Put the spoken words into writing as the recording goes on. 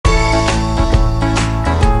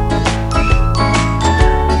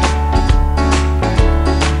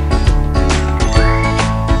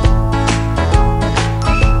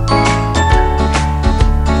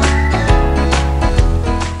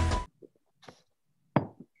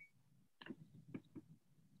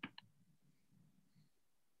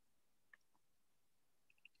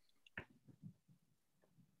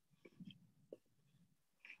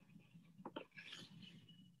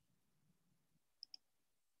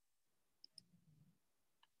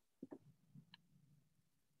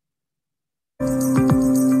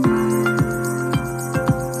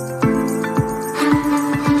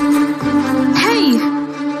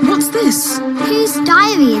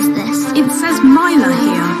diary is this? It says Myla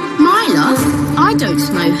here. Myla? I don't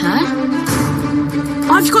know her.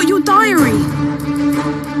 I've got your diary.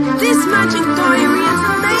 This magic diary is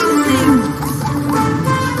amazing.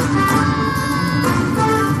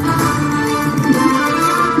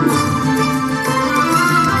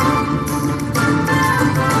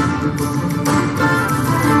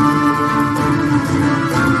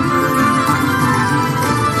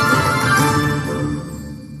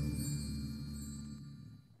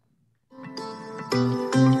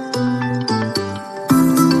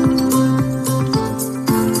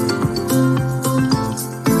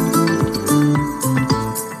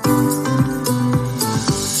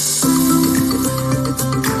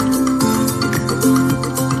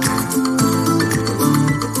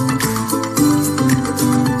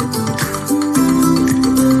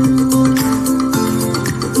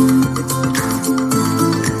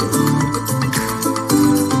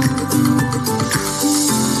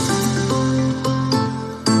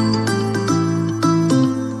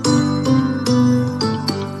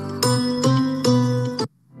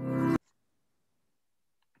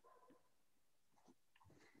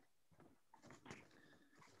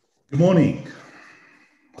 Good morning.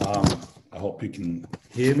 I hope you can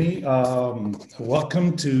hear me.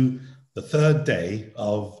 Welcome to the third day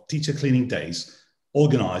of Teacher Cleaning Days,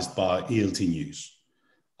 organized by ELT News.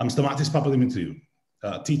 I'm Stamatis Papadimitriou,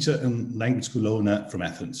 teacher and language school owner from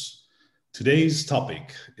Athens. Today's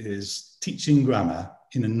topic is teaching grammar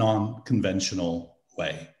in a non-conventional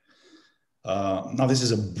way. Now, this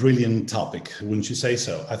is a brilliant topic, wouldn't you say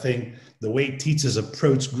so? I think the way teachers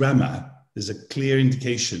approach grammar is a clear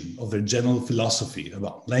indication of their general philosophy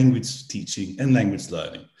about language teaching and language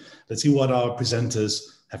learning. Let's see what our presenters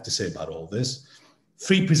have to say about all this.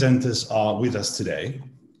 Three presenters are with us today.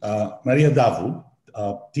 Maria Davou,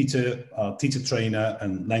 teacher trainer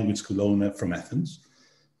and language school owner from Athens.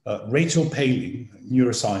 Rachel Paley,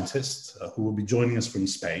 neuroscientist, who will be joining us from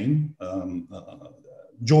Spain.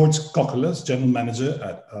 George Kokolas, general manager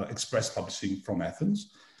at Express Publishing from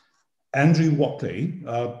Athens. Andrew Walkley,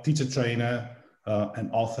 teacher trainer and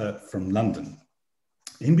author from London.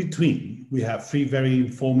 In between, we have three very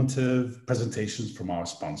informative presentations from our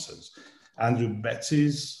sponsors, Andrew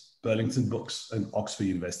Betsy's, Burlington Books, and Oxford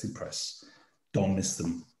University Press. Don't miss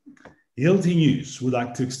them. ELT News would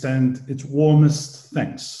like to extend its warmest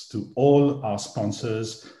thanks to all our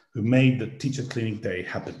sponsors who made the Teacher Cleaning Day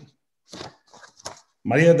happen.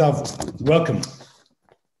 Maria Davou, welcome.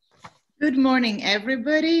 Good morning,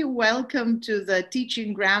 everybody. Welcome to the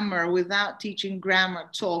Teaching Grammar Without Teaching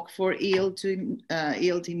Grammar talk for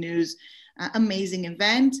ELT News amazing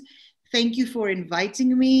event. Thank you for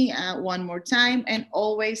inviting me one more time, and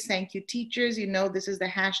always thank you, teachers. You know, this is the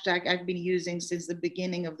hashtag I've been using since the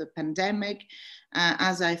beginning of the pandemic,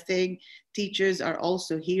 as I think teachers are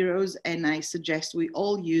also heroes, and I suggest we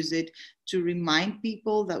all use it to remind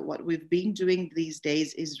people that what we've been doing these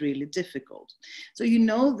days is really difficult. So, you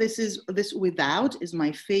know, this without is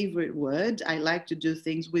my favorite word. I like to do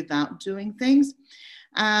things without doing things.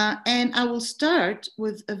 And I will start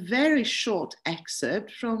with a very short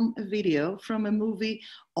excerpt from a video from a movie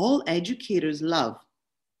all educators love.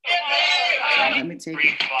 So let me take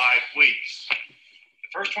it. 5 weeks.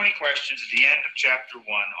 The first 20 questions at the end of chapter 1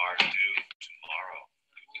 are due tomorrow.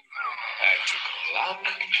 Agricola,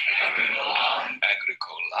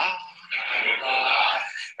 agricola,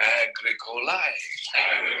 agricolae,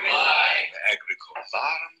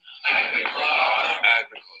 agricolarum,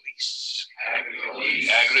 agricolis,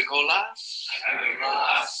 agricolas,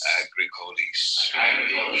 agricolis.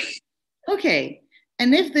 Okay,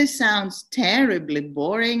 and if this sounds terribly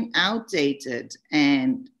boring, outdated,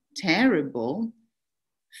 and terrible,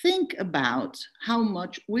 think about how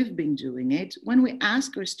much we've been doing it when we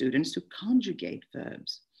ask our students to conjugate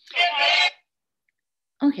verbs.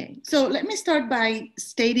 Okay, so let me start by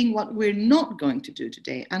stating what we're not going to do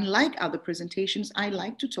today. Unlike other presentations, I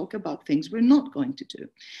like to talk about things we're not going to do.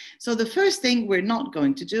 So the first thing we're not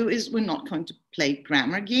going to do is we're not going to play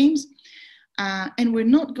grammar games. And we're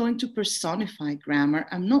not going to personify grammar.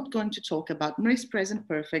 I'm not going to talk about Miss Present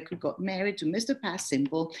Perfect who got married to Mr. Past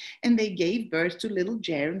Simple and they gave birth to little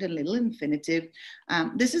gerund and little infinitive.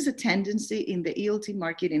 This is a tendency in the ELT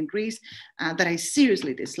market in Greece that I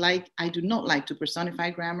seriously dislike. I do not like to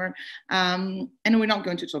personify grammar. And we're not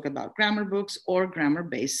going to talk about grammar books or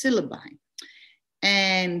grammar-based syllabi.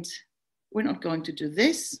 And we're not going to do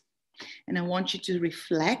this. And I want you to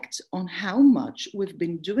reflect on how much we've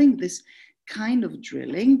been doing this kind of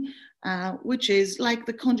drilling, which is like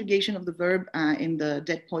the conjugation of the verb in the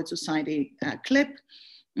Dead Poet Society clip.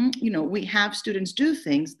 You know, we have students do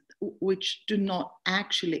things which do not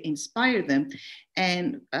actually inspire them,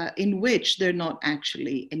 and in which they're not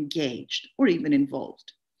actually engaged or even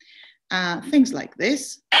involved. Things like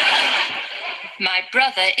this. My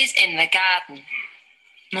brother is in the garden.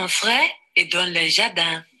 Mon frère est dans le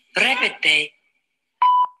jardin. Répétez.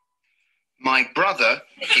 My brother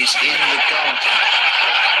is in the garden.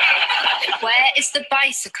 Where is the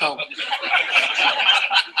bicycle?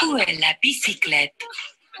 Où est la bicyclette?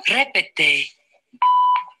 Répétez.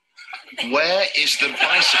 Where is the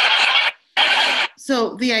bicycle?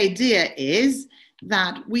 So the idea is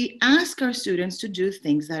that we ask our students to do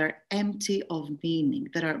things that are empty of meaning,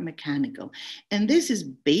 that are mechanical. And this is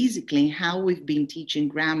basically how we've been teaching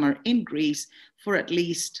grammar in Greece for at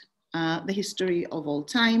least the history of all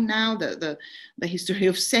time now, the history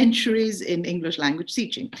of centuries in English language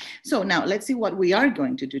teaching. So now let's see what we are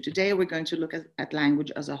going to do today. We're going to look at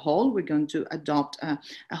language as a whole. We're going to adopt a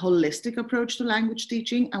holistic approach to language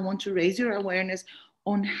teaching. I want to raise your awareness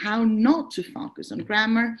on how not to focus on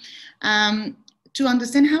grammar, to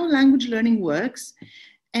understand how language learning works.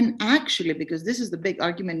 And actually, because this is the big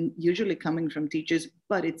argument usually coming from teachers,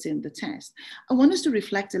 but it's in the test, I want us to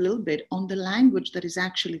reflect a little bit on the language that is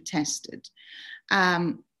actually tested.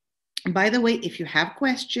 By the way, if you have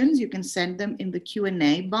questions, you can send them in the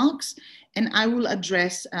Q&A box, and I will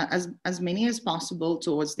address as many as possible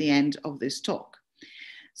towards the end of this talk.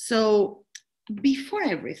 So before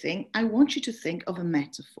everything, I want you to think of a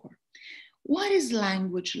metaphor. What is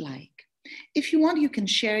language like? If you want, you can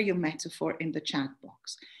share your metaphor in the chat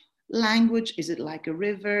box. Language, is it like a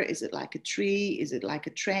river? Is it like a tree? Is it like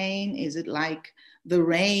a train? Is it like the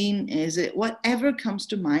rain? Is it whatever comes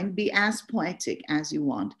to mind? Be as poetic as you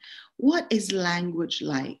want. What is language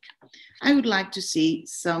like? I would like to see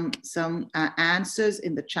some answers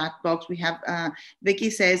in the chat box. We have,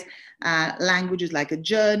 Vicky says, language is like a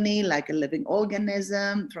journey, like a living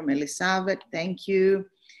organism. From Elizabeth, thank you.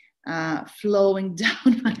 Flowing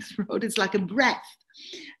down my throat, it's like a breath.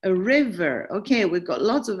 A river, okay, we've got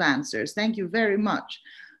lots of answers. Thank you very much.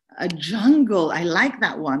 A jungle, I like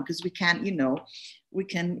that one because we can, you know, we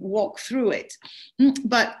can walk through it.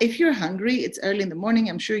 But if you're hungry, it's early in the morning,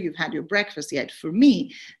 I'm sure you've had your breakfast yet. For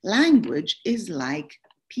me, language is like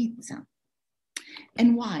pizza.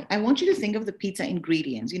 And why? I want you to think of the pizza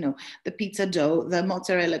ingredients, you know, the pizza dough, the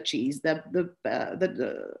mozzarella cheese, the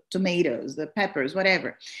tomatoes, the peppers,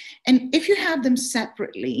 whatever. And if you have them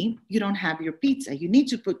separately, you don't have your pizza. You need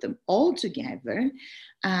to put them all together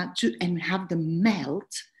and have them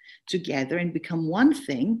melt together and become one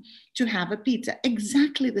thing to have a pizza.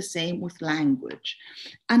 Exactly the same with language.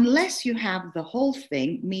 Unless you have the whole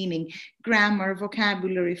thing, meaning grammar,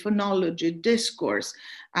 vocabulary, phonology, discourse,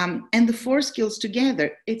 and the four skills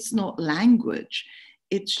together, it's not language.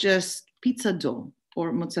 It's just pizza dough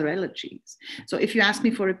or mozzarella cheese. So if you ask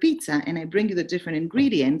me for a pizza and I bring you the different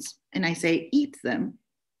ingredients and I say, eat them,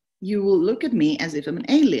 you will look at me as if I'm an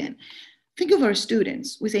alien. Think of our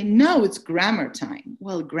students. We say, no, it's grammar time.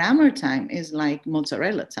 Well, grammar time is like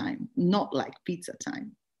mozzarella time, not like pizza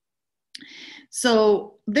time.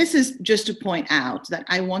 So this is just to point out that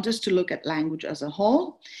I want us to look at language as a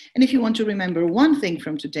whole. And if you want to remember one thing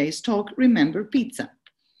from today's talk, remember pizza.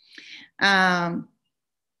 Now,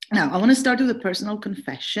 I want to start with a personal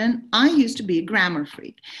confession. I used to be a grammar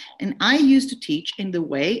freak, and I used to teach in the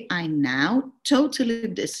way I now totally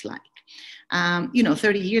dislike.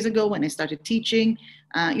 30 years ago when I started teaching,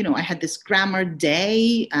 I had this grammar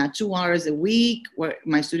day, 2 hours a week, where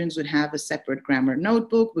my students would have a separate grammar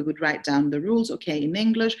notebook. We would write down the rules, okay, in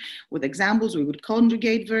English, with examples. We would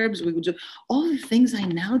conjugate verbs. We would do all the things I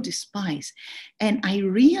now despise. And I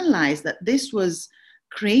realized that this was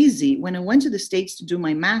crazy when I went to the States to do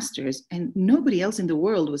my master's, and nobody else in the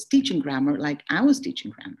world was teaching grammar like I was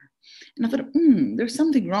teaching grammar. And I thought, there's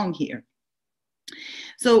something wrong here.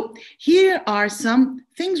 So here are some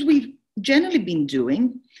things we've generally been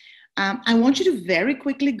doing. I want you to very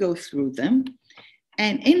quickly go through them.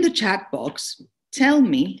 And in the chat box, tell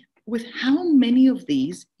me with how many of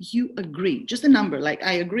these you agree. Just a number, like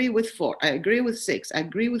I agree with 4, I agree with 6, I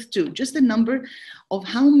agree with 2. Just a number of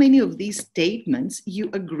how many of these statements you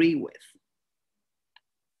agree with.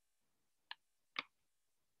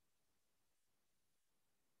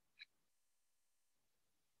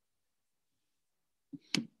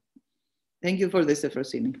 Thank you for this,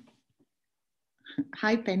 Efrosini.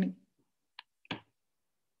 Hi, Penny.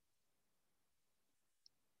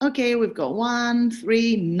 Okay, we've got 1,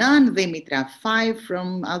 3, none, Dimitra, 5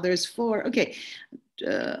 from others, 4. Okay,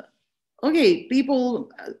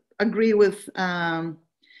 people agree with a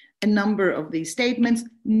number of these statements.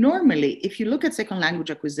 Normally, if you look at second language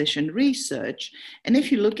acquisition research, and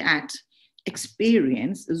if you look at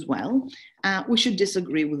experience as well, we should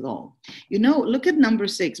disagree with all. You know, look at number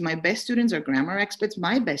 6. My best students are grammar experts.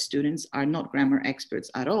 My best students are not grammar experts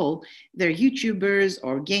at all. They're YouTubers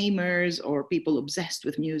or gamers or people obsessed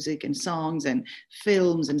with music and songs and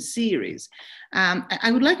films and series.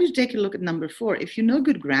 I would like you to take a look at number 4. If you know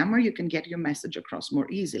good grammar, you can get your message across more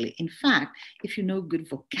easily. In fact, if you know good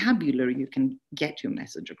vocabulary, you can get your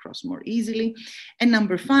message across more easily. And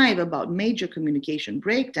number 5, about major communication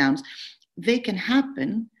breakdowns, they can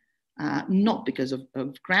happen not because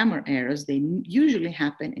of grammar errors. They usually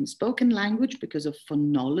happen in spoken language because of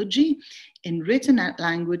phonology, in written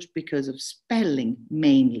language because of spelling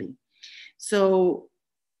mainly. So,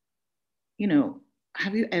 you know,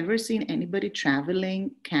 have you ever seen anybody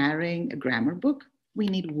traveling carrying a grammar book? We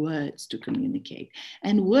need words to communicate,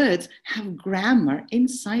 and words have grammar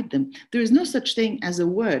inside them. There is no such thing as a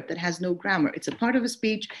word that has no grammar. It's a part of a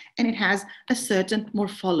speech and it has a certain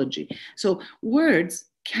morphology. So words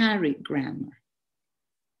carry grammar.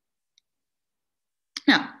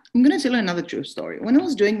 Now, I'm going to tell you another true story. When I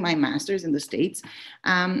was doing my master's in the States,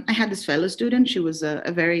 I had this fellow student. She was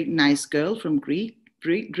a very nice girl from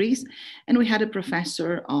Greece, and we had a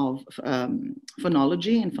professor of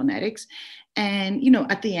phonology and phonetics. And, you know,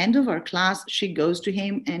 at the end of our class, she goes to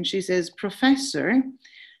him and she says, "Professor,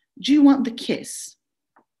 do you want the kiss?"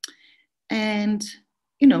 And,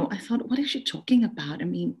 you know, I thought, what is she talking about? I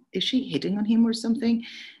mean, is she hitting on him or something?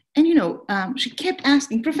 And, you know, she kept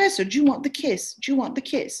asking, "Professor, do you want the kiss? Do you want the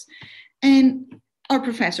kiss?" And our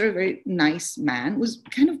professor, a very nice man, was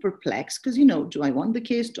kind of perplexed because, you know, do I want the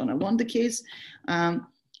kiss? Don't I want the kiss?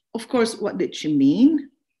 Of course, what did she mean?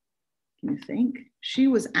 Can you think? She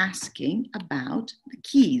was asking about the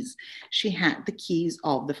keys. She had the keys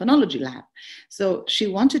of the phonology lab. So she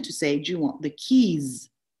wanted to say, "Do you want the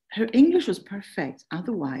keys?" Her English was perfect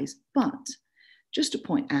otherwise, but just to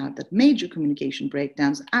point out that major communication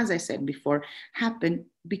breakdowns, as I said before, happen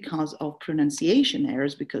because of pronunciation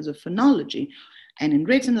errors, because of phonology. And in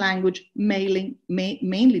written language,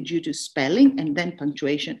 mainly due to spelling and then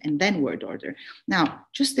punctuation and then word order. Now,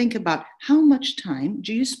 just think about how much time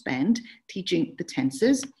do you spend teaching the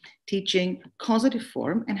tenses, teaching causative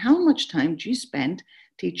form, and how much time do you spend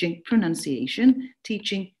teaching pronunciation,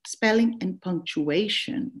 teaching spelling and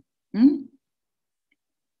punctuation?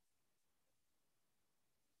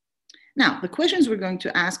 Now, the questions we're going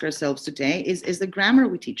to ask ourselves today is the grammar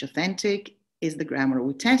we teach authentic? Is the grammar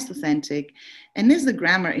we test authentic? And is the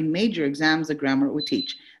grammar in major exams the grammar we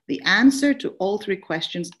teach? The answer to all 3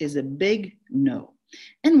 questions is a big no.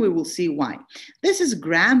 And we will see why. This is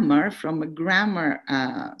grammar from a grammar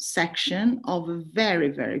section of a very,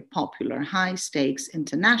 very popular high stakes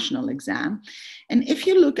international exam. And if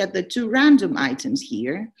you look at the 2 random items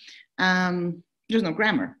here, there's no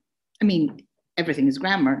grammar. I mean, everything is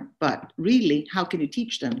grammar, but really, how can you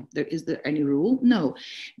teach them? Is there any rule? No,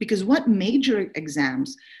 because what major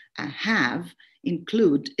exams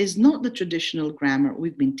include is not the traditional grammar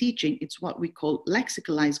we've been teaching. It's what we call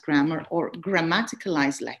lexicalized grammar or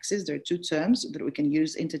grammaticalized lexis. There are 2 terms that we can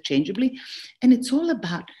use interchangeably. And it's all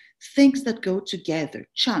about things that go together,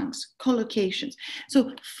 chunks, collocations.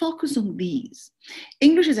 So focus on these.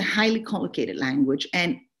 English is a highly collocated language,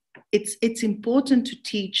 and it's important to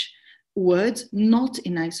teach words not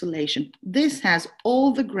in isolation. This has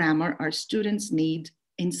all the grammar our students need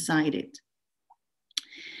inside it.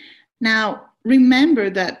 Now, remember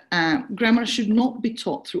that grammar should not be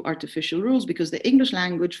taught through artificial rules, because the English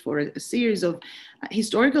language, for a series of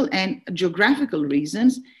historical and geographical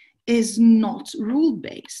reasons, is not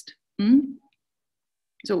rule-based.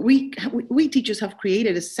 So we teachers have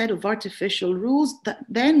created a set of artificial rules that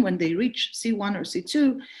then when they reach C1 or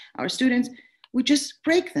C2, our students, we just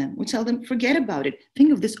break them. We tell them, forget about it.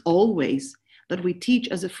 Think of this always, that we teach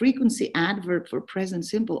as a frequency adverb for present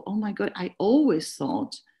simple. Oh my God, I always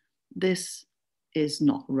thought this is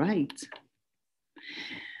not right.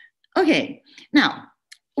 Okay, now,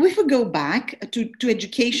 if we go back to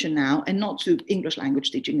education now, and not to English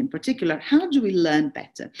language teaching in particular, how do we learn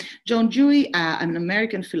better? John Dewey, an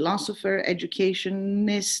American philosopher,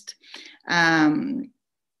 educationist, and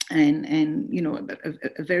you know,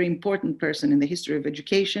 a very important person in the history of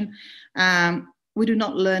education. We do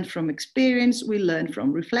not learn from experience, we learn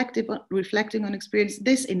from reflecting on experience.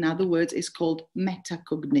 This, in other words, is called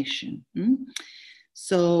metacognition.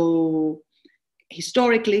 So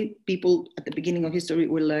historically, people at the beginning of history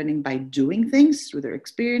were learning by doing things through their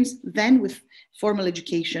experience. Then with formal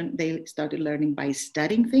education, they started learning by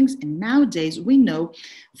studying things. And nowadays we know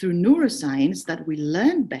through neuroscience that we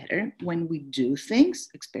learn better when we do things,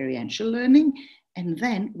 experiential learning, and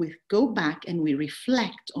then we go back and we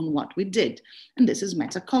reflect on what we did. And this is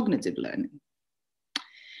metacognitive learning.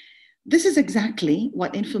 This is exactly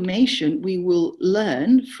what information we will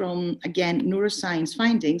learn from, again, neuroscience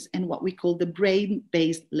findings and what we call the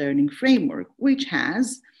brain-based learning framework, which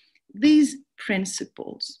has these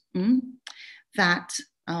principles that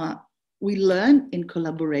we learn in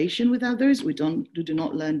collaboration with others. We do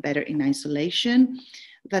not learn better in isolation,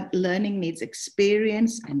 that learning needs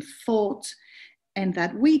experience and thought, and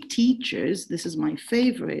that we teachers, this is my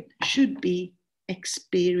favorite, should be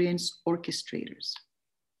experienced orchestrators.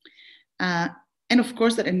 And of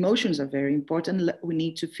course, that emotions are very important. We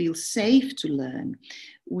need to feel safe to learn.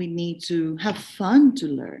 We need to have fun to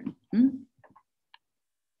learn.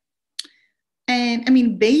 And I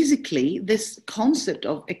mean, basically, this concept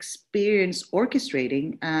of experience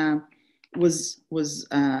orchestrating was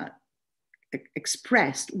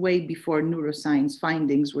expressed way before neuroscience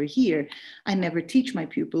findings were here. I never teach my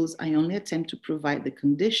pupils. I only attempt to provide the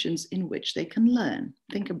conditions in which they can learn.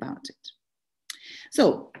 Think about it.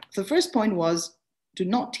 So the first point was, do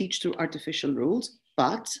not teach through artificial rules,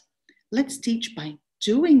 but let's teach by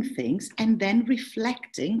doing things and then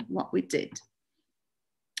reflecting what we did.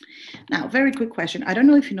 Now, very quick question. I don't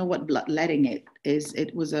know if you know what bloodletting is.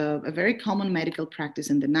 It was a very common medical practice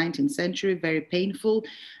in the 19th century, very painful.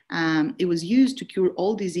 It was used to cure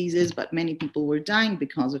all diseases, but many people were dying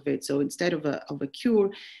because of it. So instead of a cure,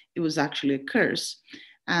 it was actually a curse.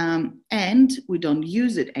 And we don't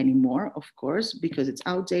use it anymore, of course, because it's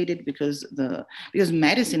outdated, because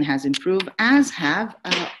medicine has improved, as have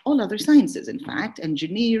all other sciences, in fact,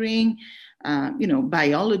 engineering,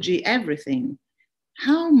 biology, everything.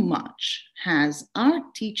 How much has our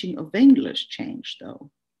teaching of English changed, though?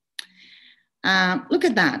 Look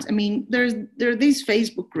at that. I mean, there are these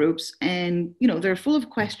Facebook groups, and they're full of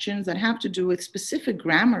questions that have to do with specific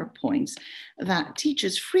grammar points that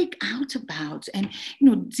teachers freak out about, and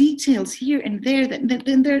details here and there.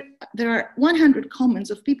 Then there are 100 comments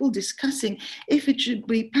of people discussing if it should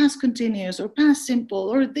be past continuous or past simple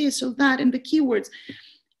or this or that, and the keywords.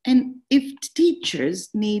 And if teachers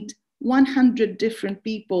need 100 different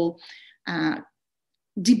people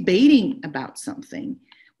debating about something,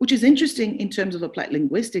 which is interesting in terms of applied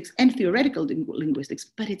linguistics and theoretical linguistics,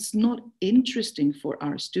 but it's not interesting for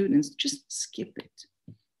our students, just skip it.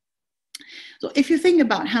 So if you think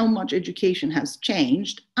about how much education has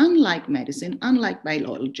changed, unlike medicine, unlike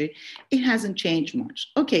biology, it hasn't changed much.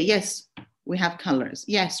 Okay, yes, we have colors.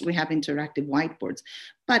 Yes, we have interactive whiteboards,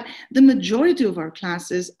 but the majority of our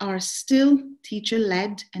classes are still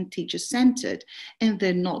teacher-led and teacher-centered, and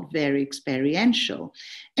they're not very experiential.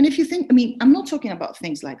 And if you think, I'm not talking about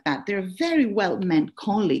things like that. There are very well-meant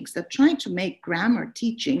colleagues that try to make grammar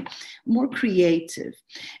teaching more creative.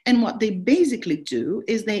 And what they basically do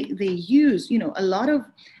is they use, a lot of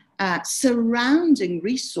surrounding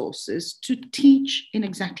resources to teach in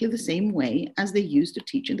exactly the same way as they used to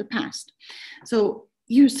teach in the past. So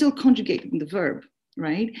you're still conjugating the verb,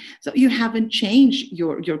 right? So you haven't changed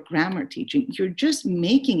your grammar teaching. You're just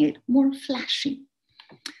making it more flashy.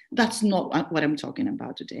 That's not what I'm talking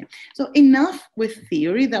about today. So enough with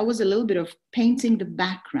theory. That was a little bit of painting the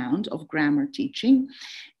background of grammar teaching.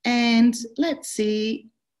 And let's see.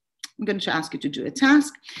 I'm going to ask you to do a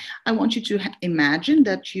task. I want you to imagine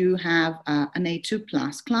that you have an A2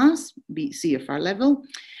 plus class, CFR level,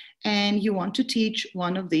 and you want to teach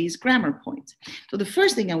one of these grammar points. So the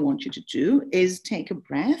first thing I want you to do is take a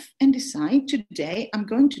breath and decide, today I'm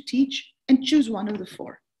going to teach, and choose one of the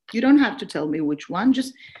four. You don't have to tell me which one,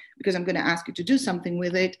 just because I'm going to ask you to do something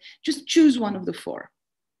with it. Just choose one of the four.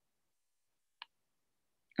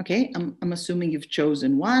 Okay, I'm assuming you've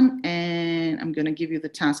chosen one, and I'm going to give you the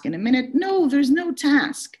task in a minute. No, there's no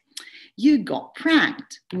task. You got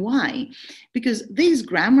pranked. Why? Because these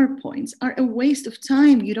grammar points are a waste of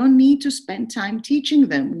time. You don't need to spend time teaching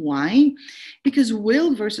them. Why? Because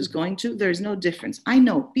will versus going to, there's no difference. I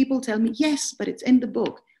know people tell me, yes, but it's in the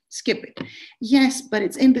book. Skip it. Yes, but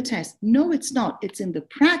it's in the test. No, it's not. It's in the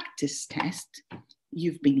practice test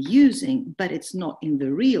you've been using, but it's not in the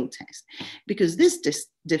real test, because this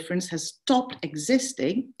difference has stopped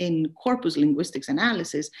existing in corpus linguistics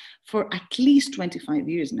analysis for at least 25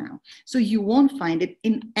 years now. So you won't find it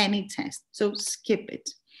in any test. So skip it.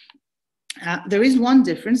 There is one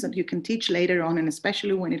difference that you can teach later on, and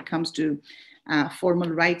especially when it comes to formal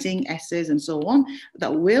writing, essays, and so on.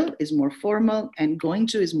 That will is more formal, and going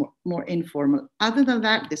to is more informal. Other than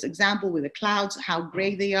that, this example with the clouds, how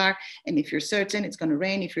gray they are, and if you're certain it's going to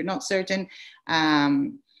rain, if you're not certain,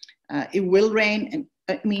 it will rain.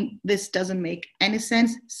 And this doesn't make any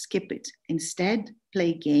sense. Skip it. Instead,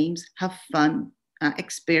 play games, have fun,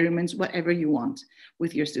 experiments, whatever you want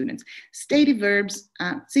with your students. Stative verbs,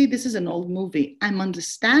 see, this is an old movie. I'm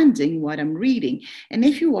understanding what I'm reading. And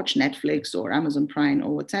if you watch Netflix or Amazon Prime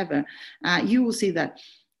or whatever, you will see that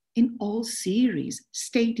in all series,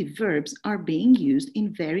 stative verbs are being used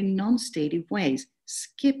in very non-stative ways.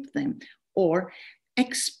 Skip them or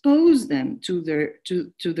expose them to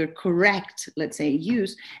their correct, let's say,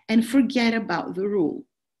 use, and forget about the rule.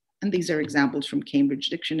 And these are examples from Cambridge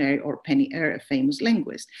Dictionary or Penny Eyre, a famous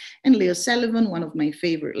linguist. And Leo Sullivan, one of my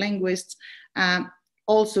favorite linguists,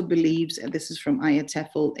 also believes, and this is from Aya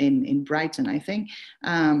Teffel in Brighton, I think,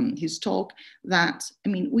 his talk, that, I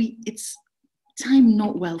mean, it's time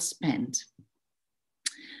not well spent.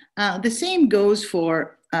 The same goes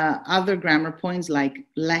for other grammar points like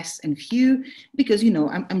less and few, because, you know,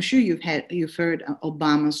 I'm sure you've heard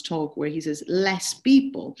Obama's talk where he says less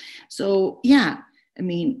people. So yeah, I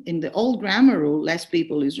mean, in the old grammar rule, less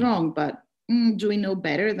people is wrong, but do we know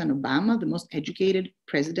better than Obama, the most educated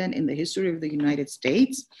president in the history of the United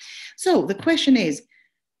States? So the question is,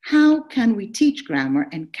 how can we teach grammar,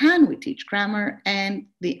 and can we teach grammar? And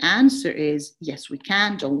the answer is yes, we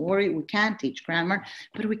can. Don't worry, we can teach grammar,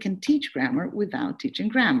 but we can teach grammar without teaching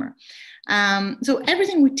grammar. So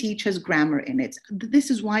everything we teach has grammar in it. This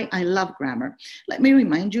is why I love grammar. Let me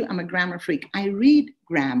remind you, I'm a grammar freak. I read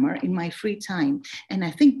grammar in my free time, and I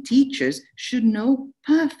think teachers should know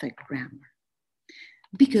perfect grammar,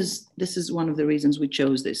 because this is one of the reasons we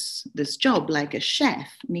chose this job. Like a chef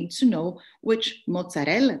needs to know which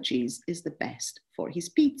mozzarella cheese is the best for his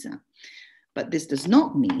pizza. But this does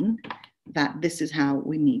not mean that this is how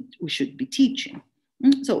we should be teaching.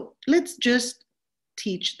 So let's just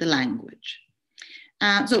teach the language.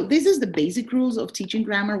 So this is the basic rules of teaching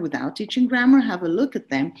grammar without teaching grammar. Have a look at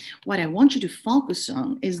them. What I want you to focus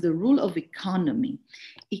on is the rule of economy.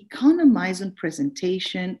 Economize on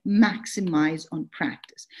presentation, maximize on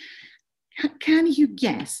practice. Can you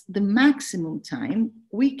guess the maximum time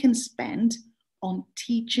we can spend on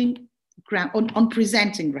teaching, on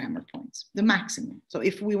presenting grammar points? The maximum. So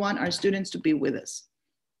if we want our students to be with us,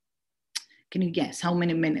 can you guess how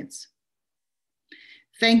many minutes?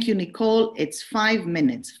 Thank you, Nicole. It's 5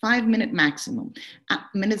 minutes, 5 minute maximum,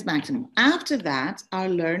 minutes maximum. After that, our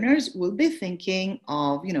learners will be thinking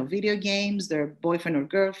of, you know, video games, their boyfriend or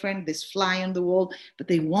girlfriend, this fly on the wall, but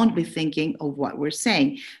they won't be thinking of what we're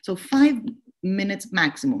saying. So 5 minutes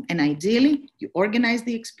maximum. And ideally, you organize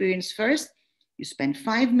the experience first. You spend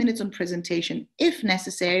 5 minutes on presentation. If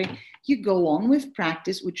necessary, you go on with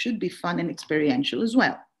practice, which should be fun and experiential as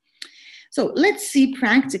well. So let's see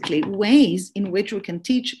practically ways in which we can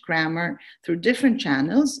teach grammar through different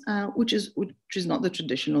channels, which is not the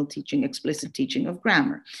traditional teaching, explicit teaching of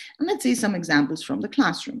grammar. And let's see some examples from the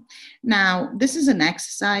classroom. Now, this is an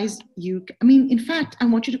exercise. In fact, I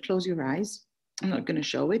want you to close your eyes. I'm not going to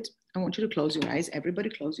show it. I want you to close your eyes. Everybody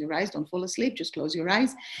close your eyes. Don't fall asleep. Just close your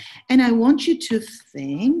eyes. And I want you to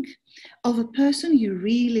think of a person you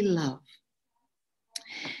really love.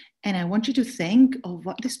 And I want you to think of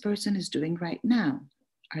what this person is doing right now.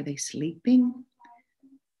 Are they sleeping?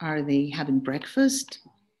 Are they having breakfast?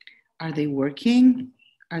 Are they working?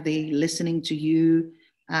 Are they listening to you,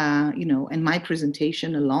 and my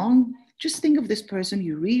presentation along? Just think of this person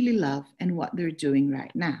you really love and what they're doing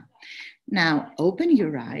right now. Now, open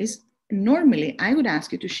your eyes. Normally, I would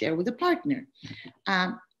ask you to share with a partner.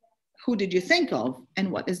 Who did you think of,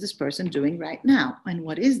 and what is this person doing right now? And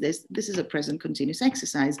what is this? This is a present continuous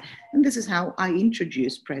exercise, and this is how I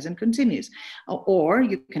introduce present continuous. Or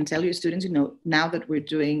you can tell your students, now that we're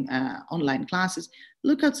doing online classes,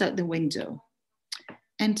 look outside the window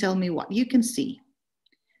and tell me what you can see.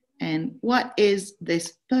 And what is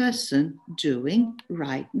this person doing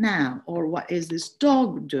right now? Or what is this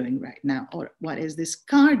dog doing right now? Or what is this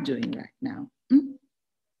car doing right now?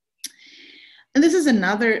 And this is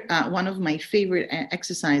another one of my favorite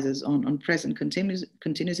exercises on present continuous.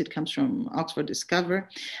 It comes from Oxford Discover.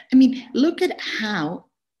 Look at how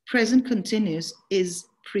present continuous is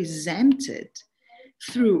presented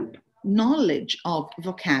through knowledge of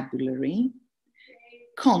vocabulary,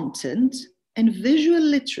 content, and visual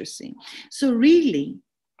literacy. So really,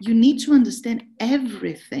 you need to understand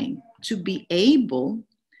everything to be able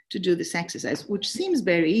to do this exercise, which seems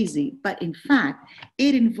very easy, but in fact,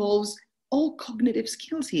 it involves all cognitive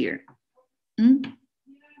skills here.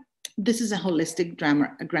 This is a holistic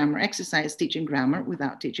grammar exercise, teaching grammar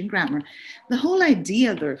without teaching grammar. The whole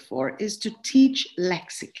idea, therefore, is to teach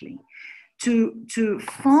lexically, to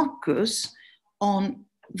focus on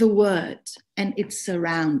the word and its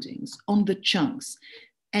surroundings, on the chunks.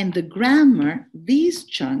 And the grammar, these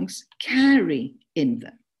chunks carry in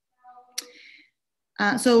them.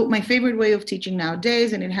 So my favorite way of teaching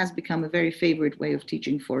nowadays, and it has become a very favorite way of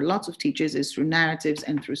teaching for lots of teachers, is through narratives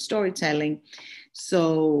and through storytelling.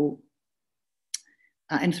 So,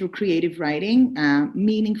 and through creative writing,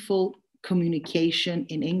 meaningful communication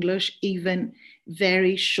in English, even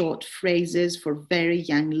very short phrases for very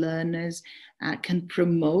young learners can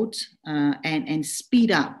promote and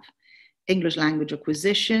speed up English language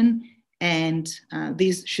acquisition. And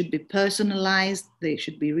these should be personalized. They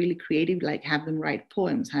should be really creative, like have them write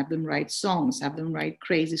poems, have them write songs, have them write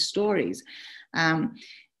crazy stories.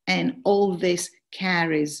 And all this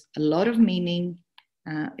carries a lot of meaning.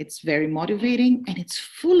 It's very motivating, and it's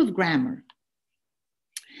full of grammar.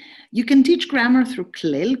 You can teach grammar through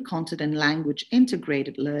CLIL, Content and Language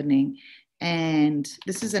Integrated Learning. And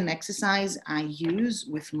this is an exercise I use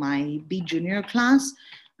with my B Junior class.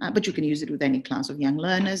 But you can use it with any class of young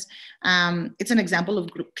learners. It's an example of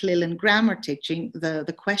CLIL and grammar teaching.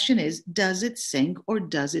 The question is, does it sink or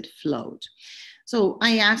does it float? So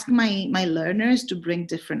I ask my learners to bring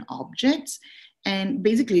different objects. And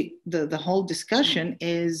basically, the whole discussion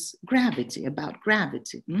is gravity, about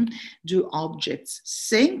gravity. Do objects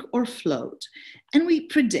sink or float? And we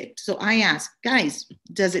predict. So I ask, guys,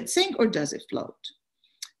 does it sink or does it float?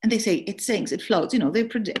 And they say, it sinks, it floats, they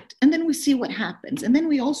predict. And then we see what happens. And then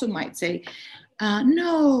we also might say,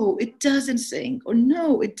 no, it doesn't sink, or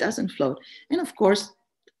no, it doesn't float. And of course,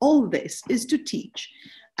 all this is to teach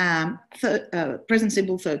present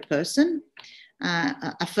simple third person,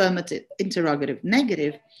 affirmative, interrogative,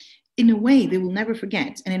 negative, in a way they will never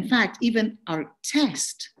forget. And in fact, even our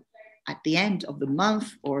test at the end of the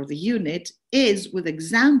month or the unit is with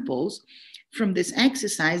examples from this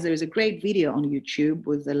exercise. There is a great video on YouTube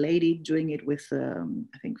with a lady doing it with,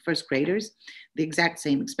 I think, first graders, the exact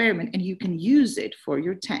same experiment, and you can use it for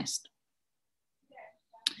your test.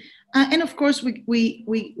 And of course,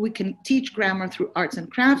 we can teach grammar through arts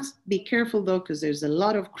and crafts. Be careful though, because there's a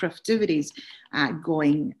lot of craftivities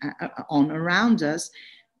going on around us.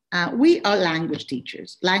 We are language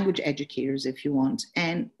teachers, language educators, if you want,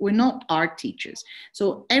 and we're not art teachers.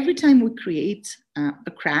 So every time we create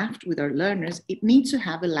a craft with our learners, it needs to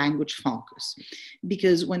have a language focus.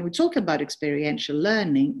 Because when we talk about experiential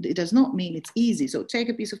learning, it does not mean it's easy. So take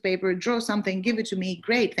a piece of paper, draw something, give it to me,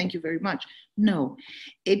 great, thank you very much. No,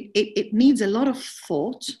 it needs a lot of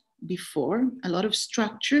thought before, a lot of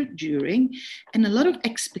structure during, and a lot of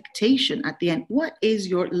expectation at the end. What is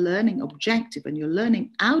your learning objective and your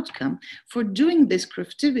learning outcome for doing this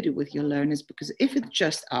craftivity with your learners? Because if it's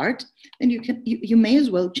just art, then you may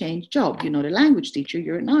as well change job. You're not a language teacher,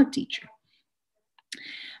 you're an art teacher.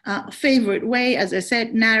 Favorite way, as I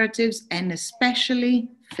said, narratives, and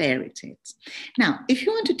especially fairy tales. Now, if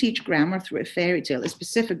you want to teach grammar through a fairy tale, a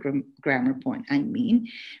specific grammar point, I mean,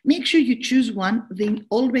 make sure you choose one they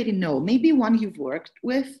already know, maybe one you've worked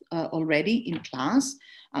with already in class,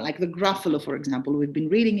 like the Gruffalo, for example. We've been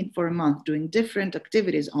reading it for a month, doing different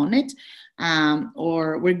activities on it,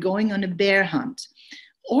 or we're going on a bear hunt.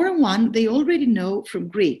 Or one they already know from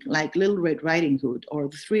Greek, like Little Red Riding Hood, or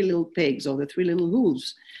The Three Little Pigs, or The Three Little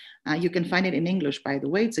Wolves. You can find it in English, by the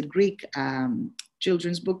way. It's a Greek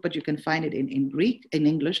children's book, but you can find it in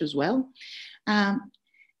English as well.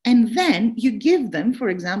 And then you give them, for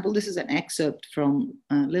example, this is an excerpt from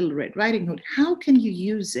Little Red Riding Hood. How can you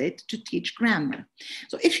use it to teach grammar?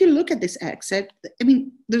 So if you look at this excerpt, I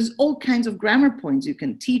mean, there's all kinds of grammar points you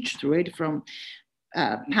can teach through it, from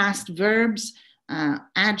past verbs,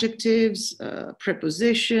 adjectives,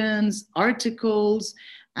 prepositions, articles,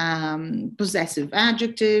 possessive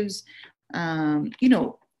adjectives,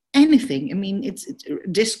 anything. I mean, it's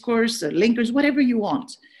discourse, linkers, whatever you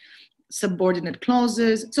want, subordinate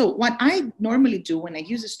clauses. So what I normally do when I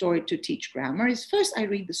use a story to teach grammar is first I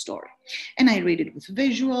read the story, and I read it with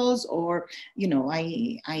visuals, or,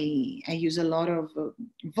 I use a lot of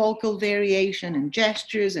vocal variation and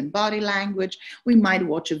gestures and body language. We might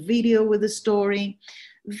watch a video with the story.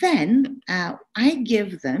 Then I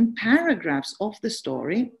give them paragraphs of the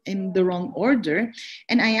story in the wrong order,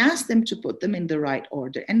 and I ask them to put them in the right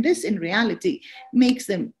order. And this, in reality, makes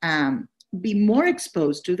them be more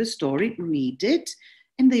exposed to the story, read it,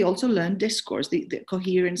 and they also learn discourse, the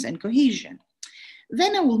coherence and cohesion.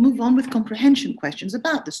 Then I will move on with comprehension questions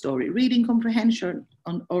about the story, reading comprehension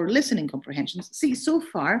or listening comprehension. See, so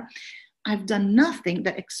far, I've done nothing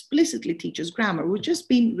that explicitly teaches grammar. We've just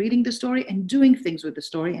been reading the story and doing things with the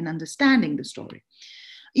story and understanding the story.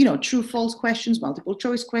 True, false questions, multiple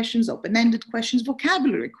choice questions, open-ended questions,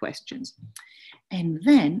 vocabulary questions. And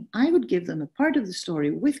then I would give them a part of the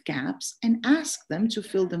story with gaps and ask them to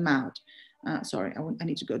fill them out. Sorry, I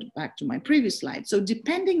need to go back to my previous slide. So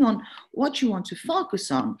depending on what you want to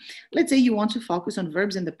focus on, let's say you want to focus on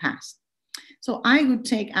verbs in the past. So I would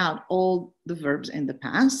take out all the verbs in the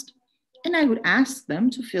past and I would ask them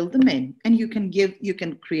to fill them in. And you can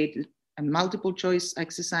create a multiple choice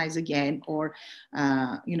exercise again, or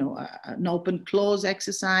an open close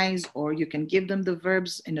exercise, or you can give them the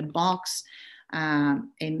verbs in a box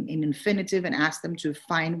in infinitive and ask them to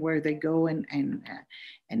find where they go and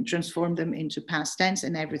transform them into past tense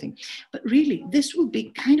and everything. But really, this will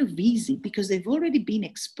be kind of easy because they've already been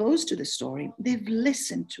exposed to the story. They've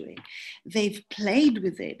listened to it. They've played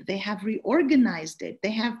with it. They have reorganized it.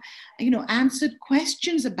 They have, answered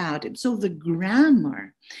questions about it. So the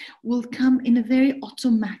grammar will come in a very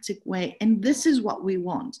automatic way. And this is what we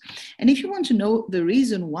want. And if you want to know the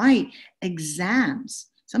reason why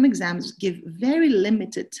some exams give very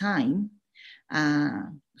limited time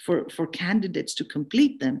for candidates to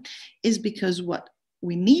complete them, is because what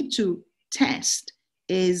we need to test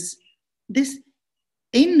is this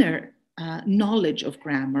inner knowledge of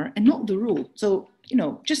grammar and not the rule. So,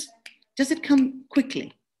 just does it come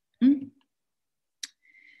quickly?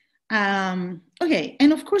 Okay,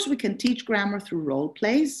 and of course we can teach grammar through role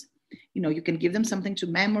plays. You can give them something to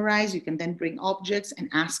memorize. You can then bring objects and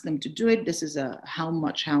ask them to do it. This is a how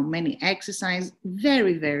many exercise.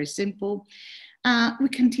 Very, very simple. We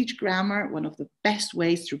can teach grammar, one of the best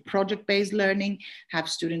ways, through project-based learning, have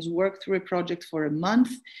students work through a project for a month.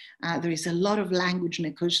 There is a lot of language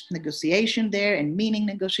negotiation there and meaning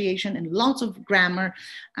negotiation and lots of grammar.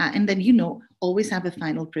 And then, always have a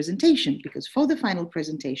final presentation, because for the final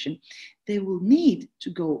presentation, they will need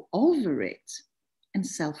to go over it and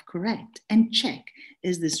self-correct and check,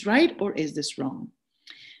 is this right or is this wrong?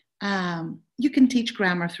 You can teach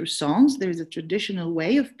grammar through songs. There is a traditional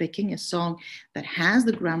way of picking a song that has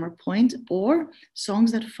the grammar point, or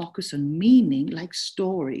songs that focus on meaning, like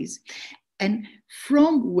stories, and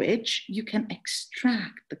from which you can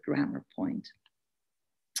extract the grammar point.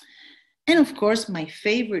 And of course, my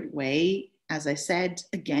favorite way, as I said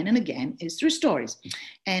again and again, is through stories.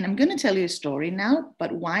 And I'm going to tell you a story now,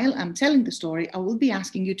 but while I'm telling the story, I will be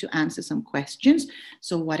asking you to answer some questions.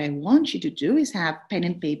 So what I want you to do is have pen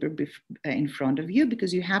and paper in front of you,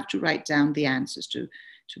 because you have to write down the answers to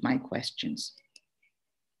my questions.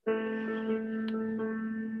 So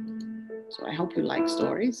I hope you like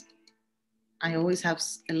stories. I always have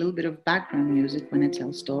a little bit of background music when I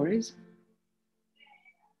tell stories.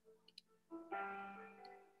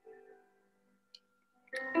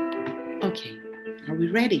 Okay, are we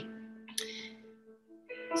ready?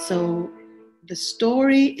 So the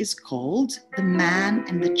story is called The Man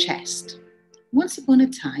and the Chest. Once upon a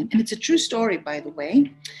time, and it's a true story, by the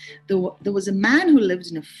way, there was a man who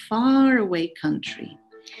lived in a faraway country,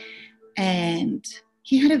 and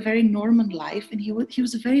he had a very normal life, and he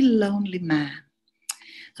was a very lonely man.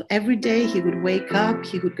 So every day he would wake up,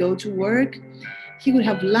 he would go to work, he would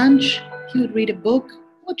have lunch, he would read a book,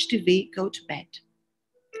 watch TV, go to bed.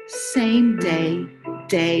 Same day,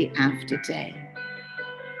 day after day.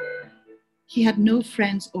 He had no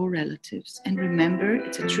friends or relatives. And remember,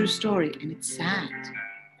 it's a true story and it's sad.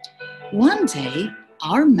 One day,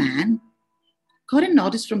 our man got a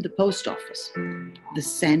notice from the post office. The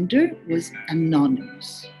sender was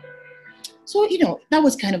anonymous. So, that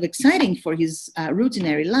was kind of exciting for his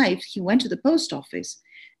routinary life. He went to the post office,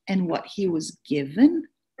 and what he was given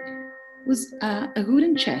was a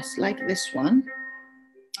wooden chest like this one,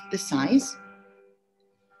 the size,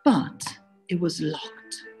 but it was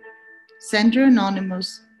locked. Sender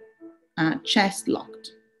anonymous, chest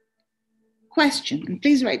locked. Question, and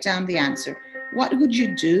please write down the answer. What would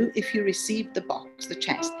you do if you received the box, the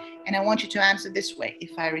chest? And I want you to answer this way.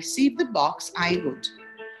 If I received the box, I would.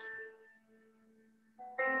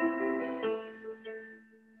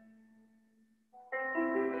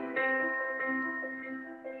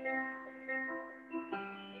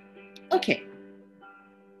 Okay.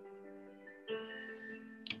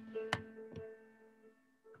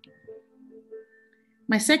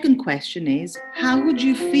 My second question is, how would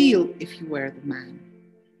you feel if you were the man?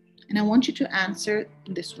 And I want you to answer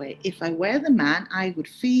this way. If I were the man, I would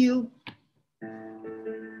feel...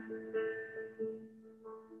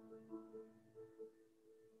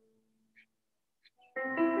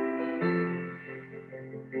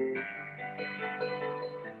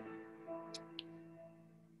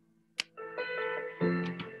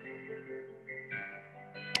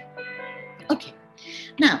 Okay,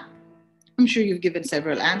 now, I'm sure you've given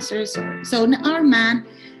several answers. So our man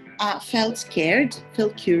felt scared,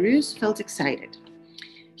 felt curious, felt excited.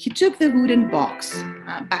 He took the wooden box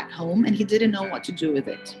back home and he didn't know what to do with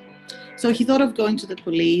it. So he thought of going to the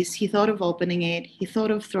police, he thought of opening it, he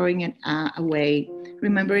thought of throwing it away.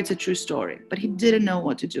 Remember, it's a true story, but he didn't know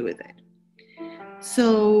what to do with it.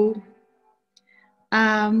 So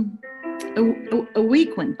a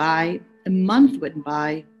week went by, a month went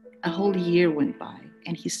by, a whole year went by,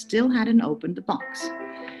 and he still hadn't opened the box.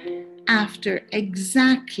 After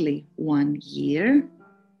exactly 1 year,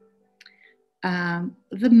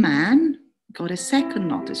 the man got a second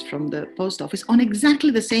notice from the post office on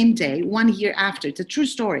exactly the same day, 1 year after. It's a true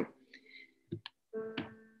story.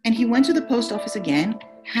 And he went to the post office again,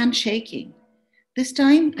 handshaking. This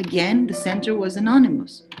time, again, the sender was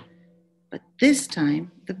anonymous. But this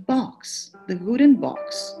time, the box, the wooden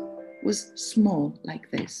box, was small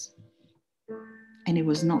like this. And it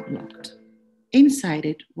was not locked. Inside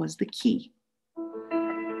it was the key.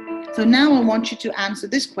 So now I want you to answer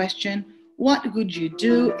this question. What would you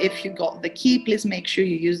do if you got the key? Please make sure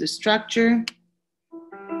you use the structure.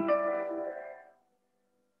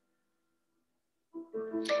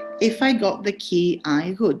 If I got the key,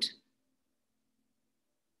 I would.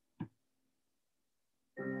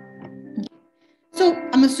 So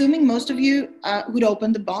I'm assuming most of you would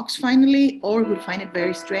open the box finally, or would find it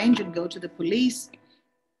very strange and go to the police.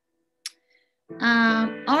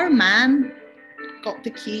 Our man got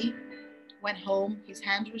the key, went home, his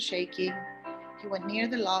hand was shaking. He went near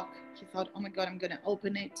the lock. He thought, oh my God, I'm going to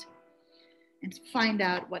open it and find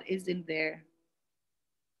out what is in there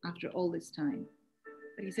after all this time.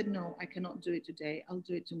 But he said, no, I cannot do it today. I'll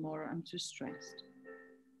do it tomorrow. I'm too stressed.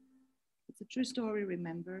 It's a true story,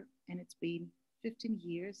 remember, and it's been 15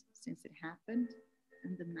 years since it happened,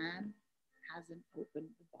 and the man hasn't opened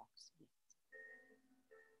the box yet.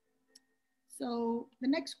 So the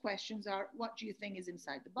next questions are, what do you think is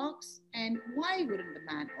inside the box, and why wouldn't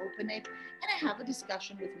the man open it? And I have a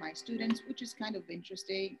discussion with my students, which is kind of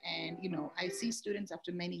interesting. And, you know, I see students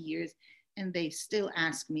after many years and they still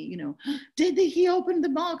ask me, you know, did he open the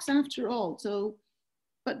box after all? So,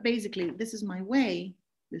 but basically this is my way,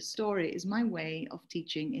 this story is my way of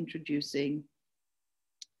teaching, introducing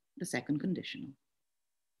the second conditional.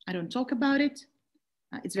 I don't talk about it.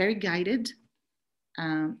 It's very guided.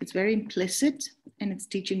 It's very implicit, and it's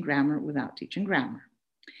teaching grammar without teaching grammar.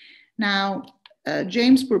 Now,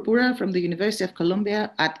 James Purpura from the University of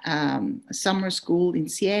Columbia at a summer school in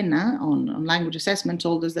Siena on language assessment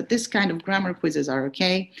told us that this kind of grammar quizzes are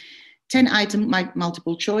okay. 10-item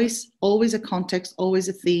multiple choice, always a context, always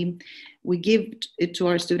a theme. We give it to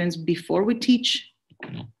our students before we teach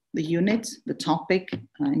the unit, the topic,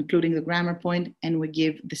 including the grammar point, and we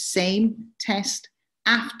give the same test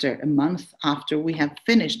after a month after we have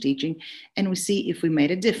finished teaching, and we see if we made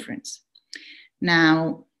a difference.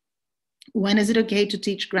 Now, when is it okay to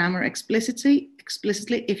teach grammar explicitly?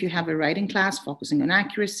 If you have a writing class focusing on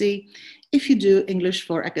accuracy, if you do English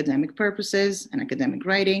for academic purposes and academic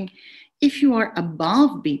writing, if you are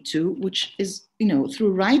above B2, which is, you know,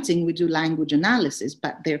 through writing, we do language analysis,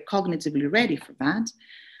 but they're cognitively ready for that,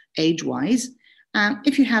 age-wise.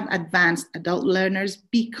 If you have advanced adult learners,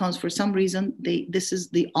 because for some reason, this is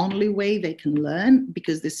the only way they can learn,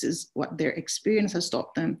 because this is what their experience has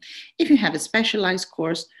taught them. If you have a specialized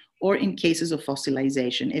course, or in cases of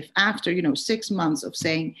fossilization, if after, you know, 6 months of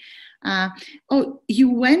saying, oh, you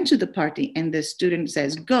went to the party and the student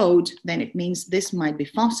says goat, then it means this might be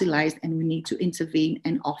fossilized and we need to intervene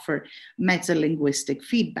and offer meta-linguistic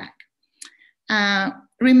feedback.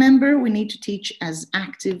 Remember, we need to teach as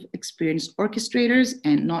active, experienced orchestrators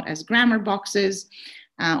and not as grammar boxes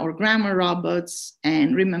or grammar robots.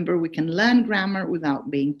 And remember, we can learn grammar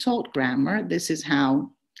without being taught grammar. This is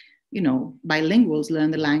how, you know, bilinguals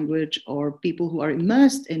learn the language, or people who are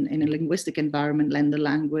immersed in a linguistic environment learn the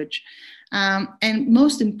language. And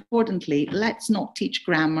most importantly, let's not teach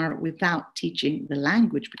grammar without teaching the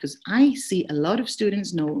language, because I see a lot of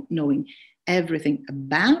students knowing everything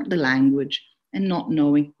about the language and not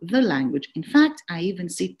knowing the language. In fact, I even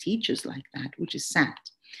see teachers like that, which is sad.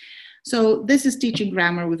 So this is teaching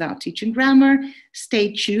grammar without teaching grammar.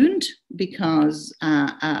 Stay tuned, because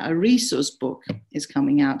a resource book is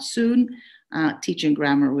coming out soon, Teaching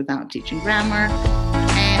Grammar Without Teaching Grammar.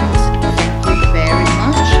 And thank you very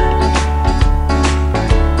much.